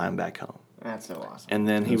then would fly them back home. That's so awesome. And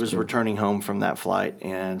then he was returning home from that flight,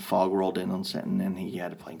 and fog rolled in on Sinton, and he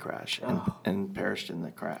had a plane crash and perished in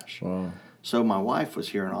the crash. Wow. So my wife was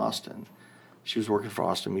here in Austin. She was working for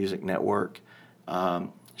Austin Music Network.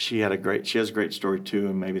 She has a great story too,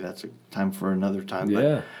 and maybe that's a time for another time.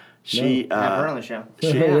 Yeah. But she have her on the show.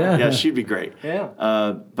 Yeah, she'd be great.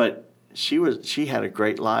 Yeah. But she had a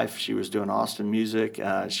great life. She was doing Austin music.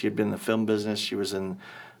 She had been in the film business. She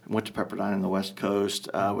went to Pepperdine on the West Coast.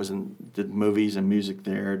 Did movies and music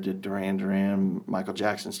there. Did Duran, Michael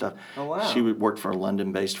Jackson stuff. Oh wow. She worked for a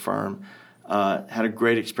London-based firm. Had a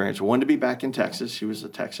great experience. Wanted to be back in Texas. She was a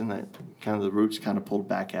Texan. That kind of the roots kind of pulled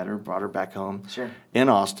back at her, brought her back home. Sure. In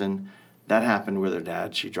Austin. That happened with her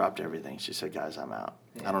dad. She dropped everything. She said, "Guys, I'm out.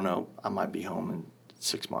 Yeah. I don't know. I might be home in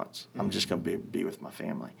 6 months. I'm just going to be with my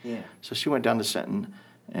family." Yeah. So she went down to Sinton,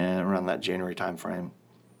 and around that January time frame,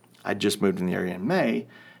 I just moved in the area in May,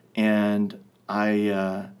 and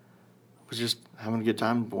I was just having a good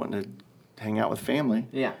time, wanting to hang out with family.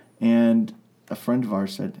 Yeah. And a friend of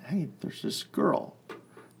ours said, "Hey, there's this girl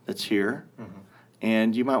that's here,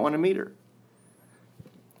 and you might want to meet her."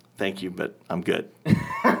 Thank you, but I'm good.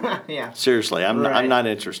 Yeah. Seriously, I'm not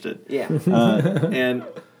interested. Yeah. And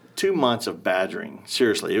 2 months of badgering.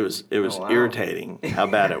 Seriously, it was irritating how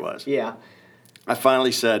bad it was. Yeah. I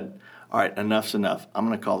finally said, "All right, enough's enough. I'm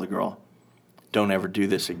going to call the girl. Don't ever do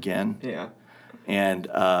this again." Yeah. And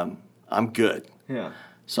I'm good. Yeah.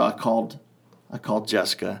 So I called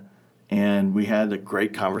Jessica, and we had a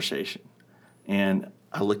great conversation. And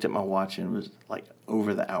I looked at my watch, and it was like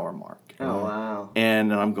over the hour mark. Oh, wow.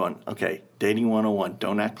 And I'm going, okay, dating 101,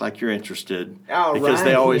 don't act like you're interested. Oh, because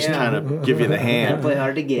they always kind of give you the hand. You gotta play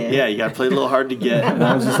hard to get. Yeah, you got to play a little hard to get. And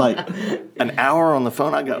I was just like, an hour on the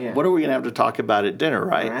phone, I go, what are we going to have to talk about at dinner,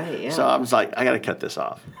 right? Right, yeah. So I was like, I got to cut this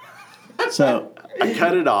off. So I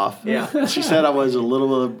cut it off. Yeah. She said I was a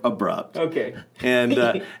little abrupt. Okay. And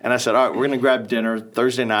I said, all right, we're going to grab dinner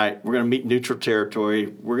Thursday night. We're going to meet neutral territory.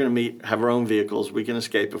 We're going to have our own vehicles. We can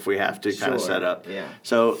escape if we have to, kind of set up. Yeah.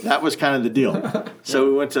 So that was kind of the deal. So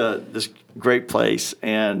we went to this great place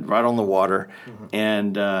and right on the water.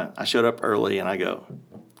 And I showed up early, and I go,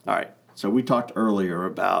 all right. So we talked earlier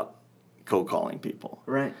about cold calling people.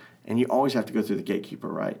 Right. And you always have to go through the gatekeeper,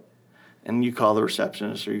 right? And you call the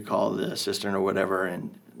receptionist or you call the assistant or whatever,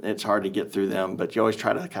 and it's hard to get through them, but you always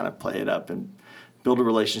try to kind of play it up and build a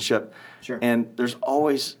relationship. Sure. And there's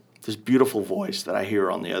always this beautiful voice that I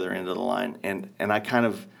hear on the other end of the line, and I kind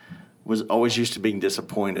of was always used to being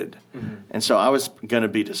disappointed. And so I was going to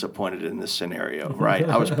be disappointed in this scenario, right?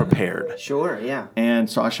 I was prepared. Sure, yeah.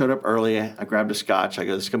 And so I showed up early. I grabbed a scotch. I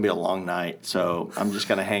go, this is going to be a long night, so I'm just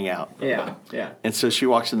going to hang out. Yeah, yeah. And so she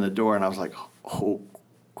walks in the door, and I was like, oh,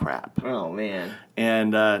 crap. Oh, man.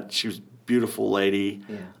 And she was a beautiful lady.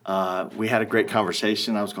 Yeah. We had a great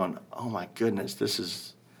conversation. I was going, oh, my goodness, this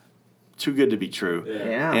is too good to be true.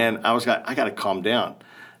 Yeah. And I got to calm down.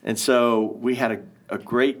 And so we had a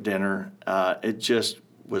great dinner. It just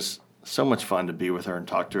was so much fun to be with her and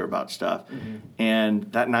talk to her about stuff.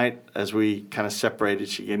 And that night, as we kind of separated,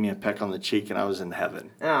 she gave me a peck on the cheek, and I was in heaven.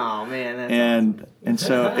 Oh, man. That's awesome. And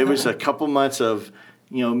so it was a couple months of,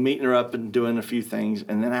 meeting her up and doing a few things.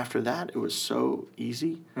 And then after that, it was so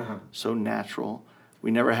easy, so natural.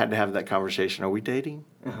 We never had to have that conversation. Are we dating?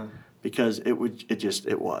 Because it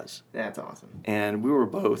was. That's awesome. And we were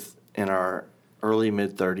both in our early,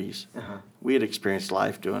 mid-30s. We had experienced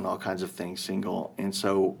life doing all kinds of things single. And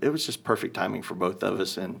so it was just perfect timing for both of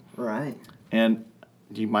us. Right. And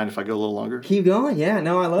do you mind if I go a little longer? Keep going. Yeah,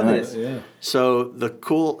 no, I love this. Yeah. So the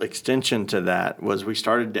cool extension to that was we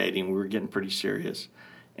started dating. We were getting pretty serious.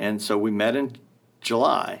 And so we met in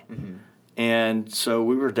July. And so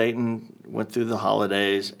we were dating, went through the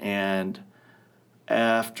holidays, and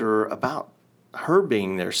after about her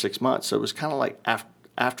being there 6 months, so it was kind of like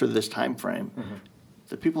after this time frame,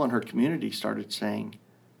 the people in her community started saying,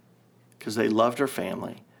 because they loved her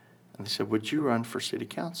family, and they said, would you run for city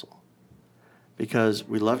council? Because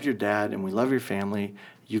we loved your dad and we love your family.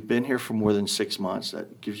 You've been here for more than 6 months.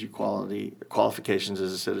 That gives you qualifications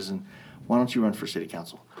as a citizen. Why don't you run for city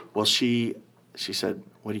council? Well, she said,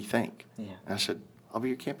 what do you think? Yeah. And I said, I'll be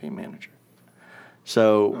your campaign manager.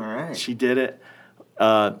 So she did it.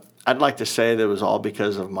 I'd like to say that it was all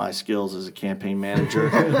because of my skills as a campaign manager,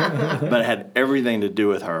 but it had everything to do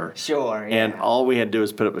with her. Sure, yeah. And all we had to do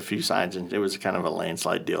was put up a few signs, and it was kind of a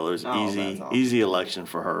landslide deal. It was easy election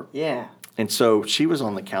for her. Yeah. And so she was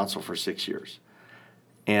on the council for 6 years.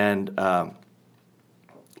 And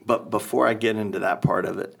but before I get into that part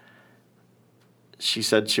of it, she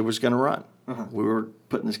said she was going to run. We were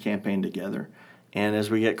putting this campaign together. And as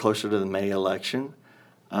we get closer to the May election,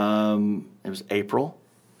 it was April,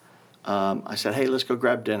 I said, hey, let's go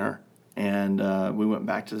grab dinner. And we went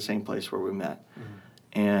back to the same place where we met.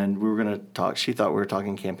 And we were going to talk. She thought we were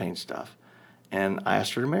talking campaign stuff. And I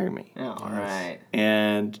asked her to marry me. Oh, all right.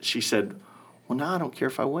 And she said, well, now I don't care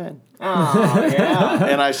if I win. Oh, yeah.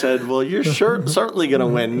 And I said, well, you're certainly going to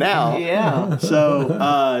win now. Yeah.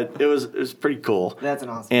 So it was pretty cool. That's an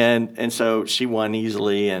awesome. And so she won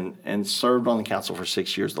easily and served on the council for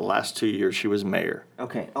 6 years. The last 2 years she was mayor.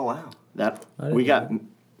 Okay. Oh, wow. We got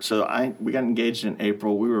engaged in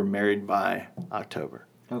April. We were married by October.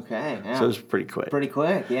 Okay. Yeah. So it was pretty quick. Pretty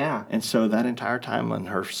quick, yeah. And so that entire time on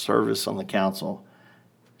her service on the council,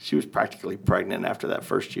 she was practically pregnant after that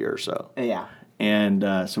first year or so. Yeah.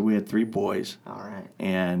 And so we had 3 boys. All right.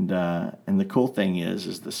 And the cool thing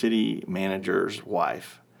is the city manager's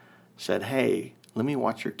wife said, hey, let me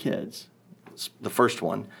watch your kids. The first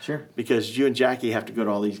one. Sure. Because you and Jackie have to go to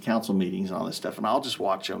all these council meetings and all this stuff, and I'll just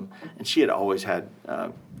watch them. And she had always had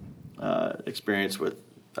experience with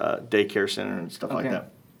daycare center and stuff like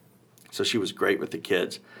that. So she was great with the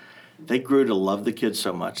kids. They grew to love the kids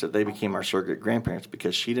so much that they became our surrogate grandparents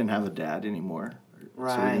because she didn't have a dad anymore.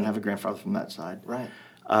 Right. So we didn't have a grandfather from that side. Right.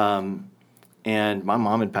 And my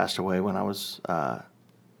mom had passed away when I was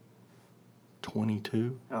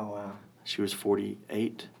 22. Oh, wow. She was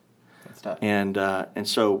 48. That's tough. And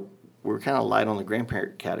so we're kind of light on the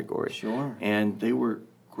grandparent category. Sure. And they were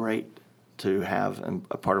great to have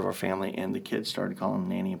a part of our family, and the kids started calling them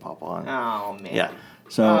Nanny and Papa. Oh, man. Yeah.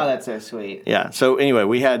 So, that's so sweet. Yeah. So anyway,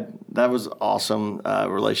 that was awesome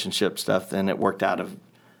relationship stuff. Then it worked out of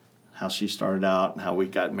how she started out and how we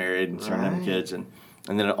got married and started having kids. And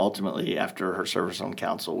then ultimately, after her service on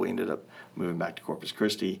council, we ended up moving back to Corpus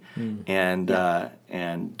Christi and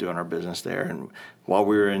doing our business there. And while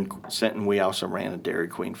we were in Sinton, we also ran a Dairy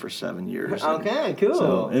Queen for 7 years. Okay, cool.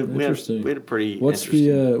 So Interesting. We had a pretty What's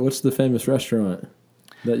the famous restaurant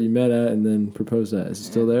that you met at and then proposed at? Is it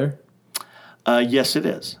still there? Yes, it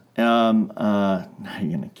is. Now you're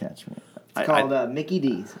going to catch me. It's called Mickey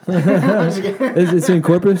D's. It's in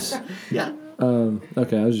Corpus? Yeah.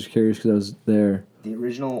 Okay, I was just curious because I was there. The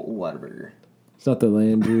original Whataburger. It's not the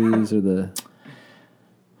Landry's or the...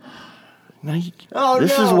 No,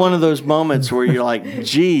 this is one of those moments where you're like,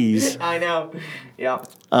 geez. I know. Yeah.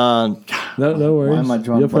 No worries. Why am I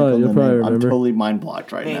drawing You'll probably remember. I'm totally mind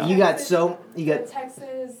blocked right Man, now. you got Texas,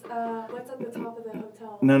 what's at the top of the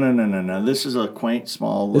hotel? No. This is a quaint,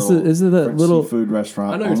 small little is it that little seafood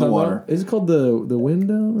restaurant I know on you're the talking water. about. Is it called the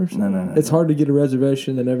Window or something? No. It's hard to get a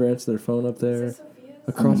reservation. They never answer their phone up there. Is it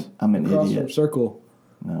Sophia's? I'm an across idiot. from Circle.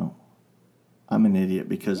 No. I'm an idiot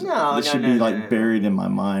because No, this no, should no, be no, like no. buried in my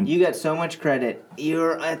mind. You got so much credit.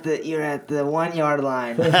 You're at the 1 yard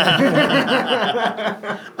line.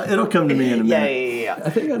 It'll come to me in a minute. Yeah. I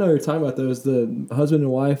think I know what you're talking about. Those the husband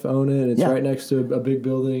and wife own it. It's right next to a big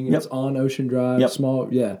building. Yep. It's on Ocean Drive. Yep. Small.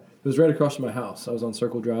 Yeah, it was right across from my house. I was on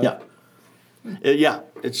Circle Drive. Yeah.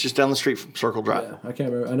 It's just down the street from Circle Drive. Yeah, I can't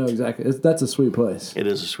remember. I know exactly. That's a sweet place. It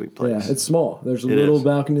is a sweet place. Yeah, it's small. There's a little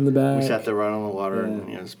balcony in the back. We sat there right on the water, and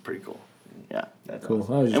it's pretty cool. Yeah, That's cool.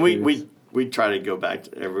 awesome. I was just and curious. we try to go back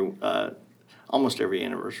to almost every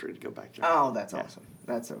anniversary to go back to. Oh, that's awesome.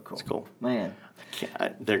 That's so cool. It's cool. Man.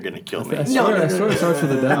 They're gonna kill me. I swear it starts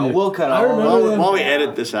with a W. No, we'll cut I all remember that. While we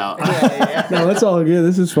edit this out. No, that's all good.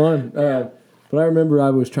 This is fun. But I remember I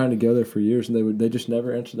was trying to go there for years, and they just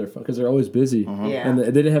never answer their phone because they're always busy. Yeah. And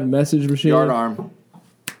they didn't have a message machine. Yard arm.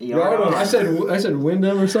 Yardarm. I said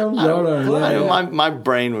Wyndham or something. Yardarm. Yeah. My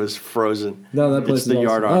brain was frozen. No, that place It's is the awesome.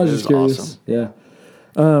 Yard I Arm. was It just is curious. awesome.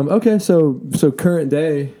 Yeah. Okay, so current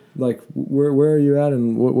day, like where are you at,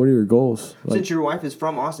 and what are your goals? Like, Since your wife is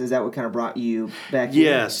from Austin, is that what kind of brought you back here?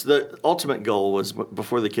 Yes, the ultimate goal was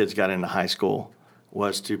before the kids got into high school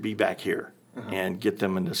was to be back here and get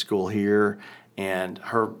them into school here. And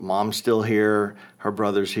her mom's still here, her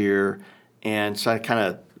brother's here, and so I kind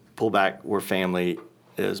of pull back where family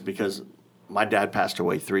is because my dad passed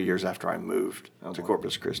away 3 years after I moved to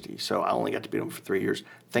Corpus Christi. So I only got to be with him for 3 years.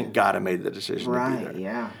 Thank God I made the decision to be there. Right,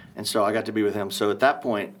 yeah. And so I got to be with him. So at that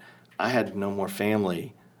point, I had no more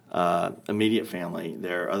family, immediate family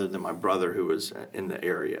there other than my brother who was in the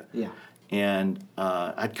area. Yeah. And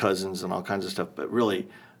I had cousins and all kinds of stuff, but really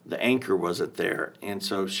the anchor wasn't there. And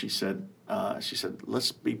so she said,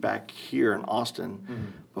 let's be back here in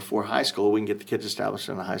Austin before high school. We can get the kids established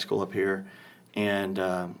in a high school up here. And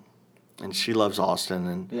she loves Austin.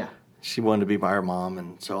 And she wanted to be by her mom,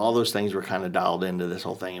 and so all those things were kind of dialed into this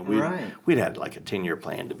whole thing. And we'd had like a 10-year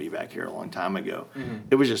plan to be back here a long time ago.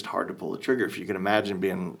 It was just hard to pull the trigger. If you can imagine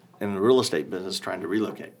being in the real estate business trying to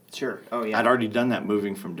relocate. Sure. Oh, yeah. I'd already done that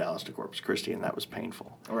moving from Dallas to Corpus Christi, and that was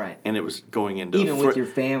painful. Right. And it was going into even with your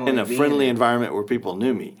family in a friendly environment where people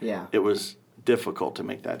knew me. Yeah. It was difficult to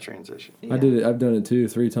make that transition. Yeah. I did it. I've done it too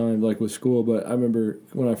 3 times, like with school. But I remember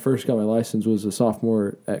when I first got my license was a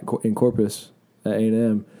sophomore in Corpus at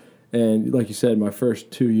A&M, and like you said, my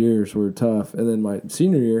first 2 years were tough, and then my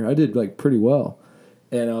senior year I did like pretty well,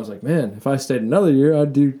 and I was like, man, if I stayed another year,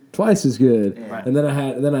 I'd do twice as good. Yeah. Right. And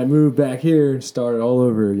then I moved back here and started all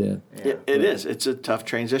over again. Yeah. It is. It's a tough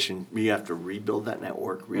transition. You have to rebuild that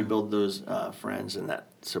network, rebuild those friends, and that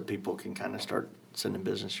so people can kind of start sending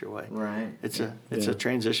business your way. Right. It's a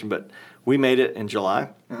transition, but we made it in July.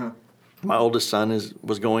 My oldest son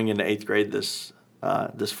was going into 8th grade this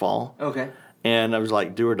fall. Okay. And I was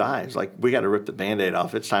like, do or die. It's like, we got to rip the Band-Aid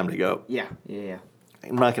off. It's time to go. Yeah.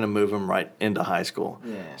 I'm not going to move them right into high school.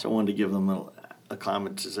 Yeah. So I wanted to give them a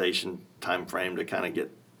acclimatization time frame to kind of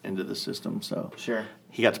get into the system. So sure.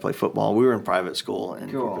 He got to play football. We were in private school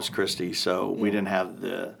in Corpus Christi, so we didn't have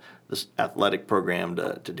this athletic program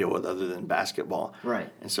to deal with other than basketball. Right.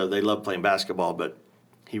 And so they loved playing basketball, but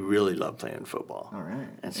he really loved playing football. All right.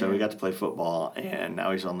 And so we got to play football, and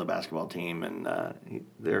now he's on the basketball team, and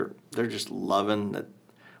they're just loving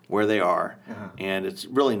where they are. And it's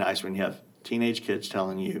really nice when you have teenage kids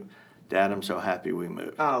telling you, Dad, I'm so happy we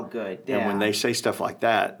moved. Oh, good. Yeah. And when they say stuff like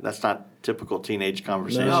that, that's not typical teenage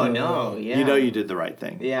conversation. No, yeah. You know you did the right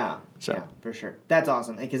thing. Yeah. So. Yeah, for sure. That's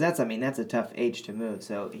awesome. Because that's a tough age to move.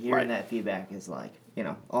 So hearing that feedback is like,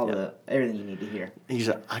 everything you need to hear. He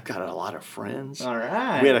said, I've got a lot of friends. All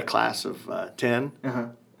right. We had a class of 10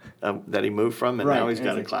 that he moved from, and now he's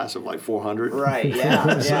got a class of like 400. Right,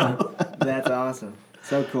 yeah, yeah. That's awesome.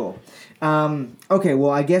 So cool. Okay,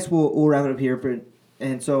 well, I guess we'll wrap it up here.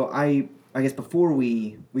 And so I guess before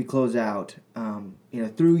we close out,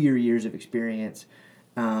 through your years of experience,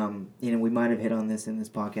 we might have hit on this in this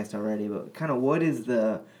podcast already, but kind of what is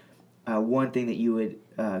the one thing that you would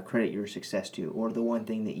credit your success to, or the one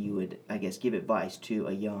thing that you would, I guess, give advice to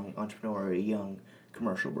a young entrepreneur or a young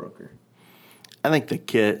commercial broker? I think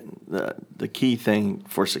the key thing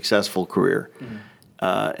for a successful career,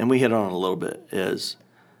 and we hit on it a little bit, is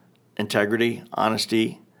integrity,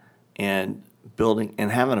 honesty, and building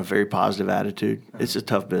and having a very positive attitude. It's a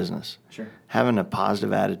tough business. Sure. Having a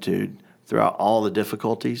positive attitude throughout all the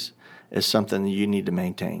difficulties is something that you need to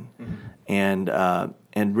maintain,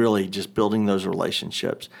 and really just building those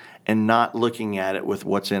relationships and not looking at it with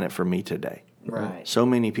what's in it for me today. Right. So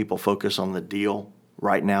many people focus on the deal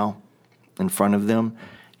right now in front of them.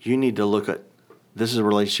 You need to look at, this is a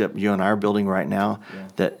relationship you and I are building right now,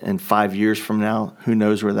 that in 5 years from now, who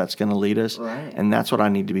knows where that's going to lead us. Right. And that's what I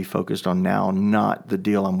need to be focused on now, not the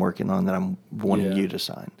deal I'm working on that I'm wanting you to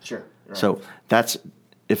sign. Sure. Right. So that's,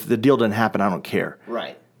 if the deal doesn't happen, I don't care.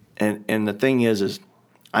 Right. And the thing is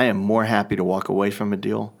I am more happy to walk away from a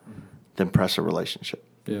deal than press a relationship.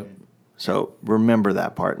 Yeah. So remember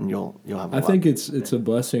that part, and you'll have a lot. I think it's a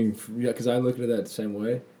blessing, because I look at it that same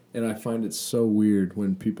way. And I find it so weird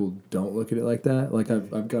when people don't look at it like that. Like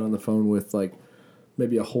I've got on the phone with like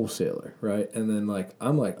maybe a wholesaler, right? And then like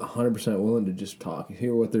I'm like 100% willing to just talk and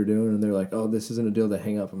hear what they're doing, and they're like, "Oh, this isn't a deal." They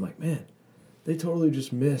hang up. I'm like, man, they totally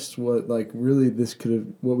just missed what like really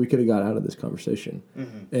what we could have got out of this conversation,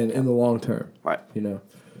 and in the long term, right?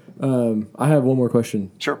 I have one more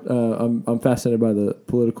question. Sure. I'm fascinated by the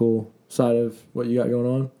political side of what you got going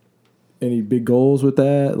on. Any big goals with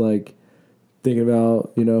that, like? Thinking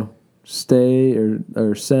about, state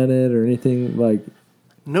or Senate or anything like?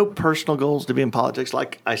 No personal goals to be in politics.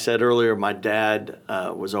 Like I said earlier, my dad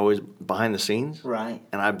was always behind the scenes. Right.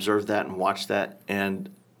 And I observed that and watched that.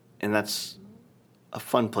 And that's a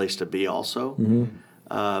fun place to be also,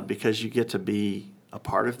 because you get to be a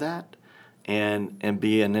part of that and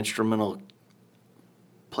be an instrumental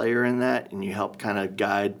player in that. And you help kind of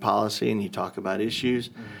guide policy, and you talk about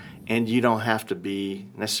issues. And you don't have to be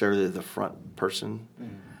necessarily the front person.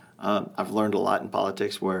 I've learned a lot in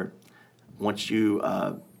politics where once you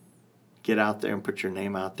get out there and put your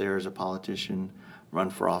name out there as a politician, run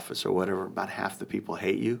for office or whatever, about half the people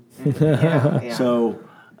hate you. Yeah. So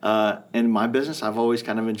in my business, I've always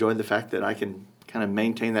kind of enjoyed the fact that I can kind of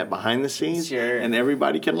maintain that behind the scenes, and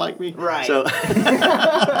everybody can like me. Right. So,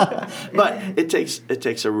 but it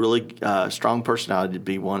takes a really strong personality to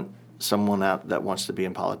be someone out that wants to be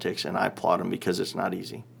in politics, and I applaud them because it's not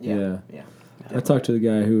easy. Yeah. I talked to the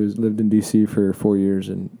guy who lived in D.C. for 4 years,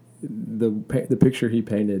 and the picture he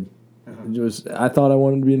painted I thought I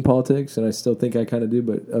wanted to be in politics, and I still think I kind of do,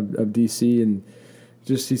 but of D.C. and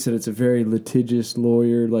just he said it's a very litigious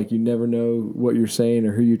lawyer. Like you never know what you're saying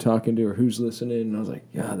or who you're talking to or who's listening. And I was like,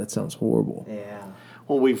 yeah, that sounds horrible. Yeah.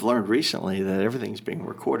 Well, we've learned recently that everything's being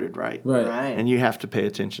recorded, right? Right. And you have to pay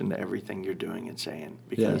attention to everything you're doing and saying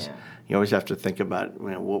because you always have to think about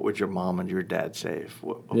what would your mom and your dad say of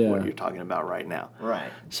what you're talking about right now. Right.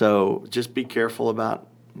 So just be careful about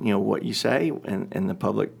what you say in the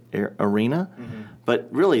public arena. Mm-hmm. But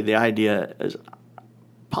really, the idea is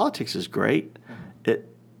politics is great.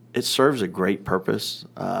 It serves a great purpose.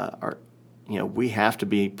 We have to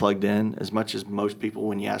be plugged in as much as most people.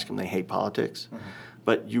 When you ask them, they hate politics,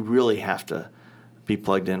 but you really have to be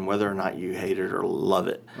plugged in, whether or not you hate it or love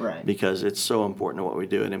it, right? Because it's so important to what we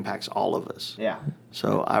do. It impacts all of us. Yeah.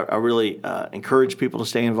 So I really encourage people to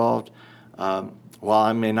stay involved. While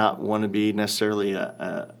I may not want to be necessarily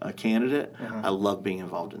a candidate, I love being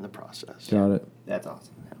involved in the process. Got it. That's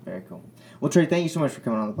awesome. Very cool. Well, Trey, thank you so much for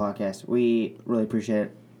coming on the podcast. We really appreciate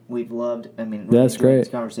it. We've loved, that's great. This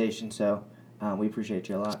conversation, so we appreciate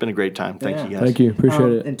you a lot. It's been a great time. Thank you, guys. Thank you.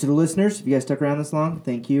 Appreciate it. And to the listeners, if you guys stuck around this long,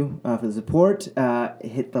 thank you for the support.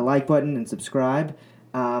 Hit the like button and subscribe.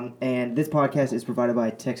 And this podcast is provided by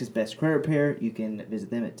Texas Best Credit Repair. You can visit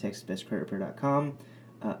them at texasbestcreditrepair.com.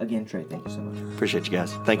 Again, Trey, thank you so much. Appreciate you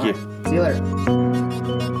guys. Thank you. Right. See you later.